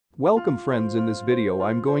Welcome friends, in this video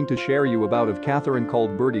I'm going to share you about of Karen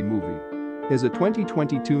Called Birdy movie. Is a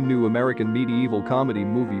 2022 new American medieval comedy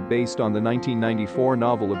movie based on the 1994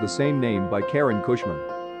 novel of the same name by Karen Cushman.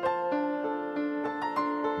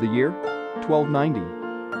 The year?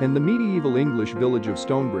 1290. In the medieval English village of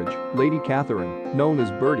Stonebridge, Lady Catherine, known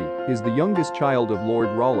as Birdy, is the youngest child of Lord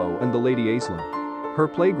Rollo and the Lady Aislinn. Her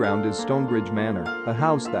playground is Stonebridge Manor, a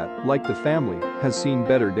house that, like the family, has seen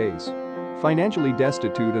better days. Financially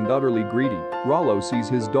destitute and utterly greedy, Rollo sees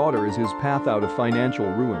his daughter as his path out of financial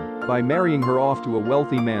ruin by marrying her off to a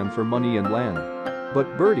wealthy man for money and land.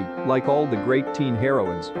 But Birdy, like all the great teen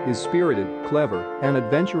heroines, is spirited, clever, and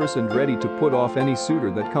adventurous and ready to put off any suitor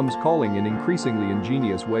that comes calling in increasingly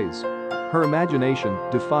ingenious ways. Her imagination,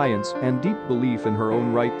 defiance, and deep belief in her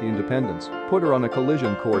own right to independence put her on a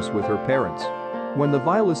collision course with her parents. When the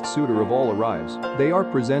vilest suitor of all arrives, they are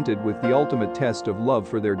presented with the ultimate test of love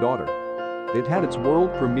for their daughter. It had its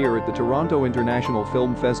world premiere at the Toronto International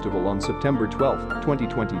Film Festival on September 12,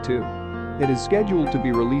 2022. It is scheduled to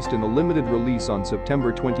be released in a limited release on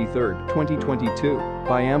September 23, 2022,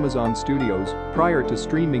 by Amazon Studios, prior to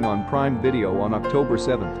streaming on Prime Video on October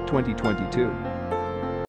 7, 2022.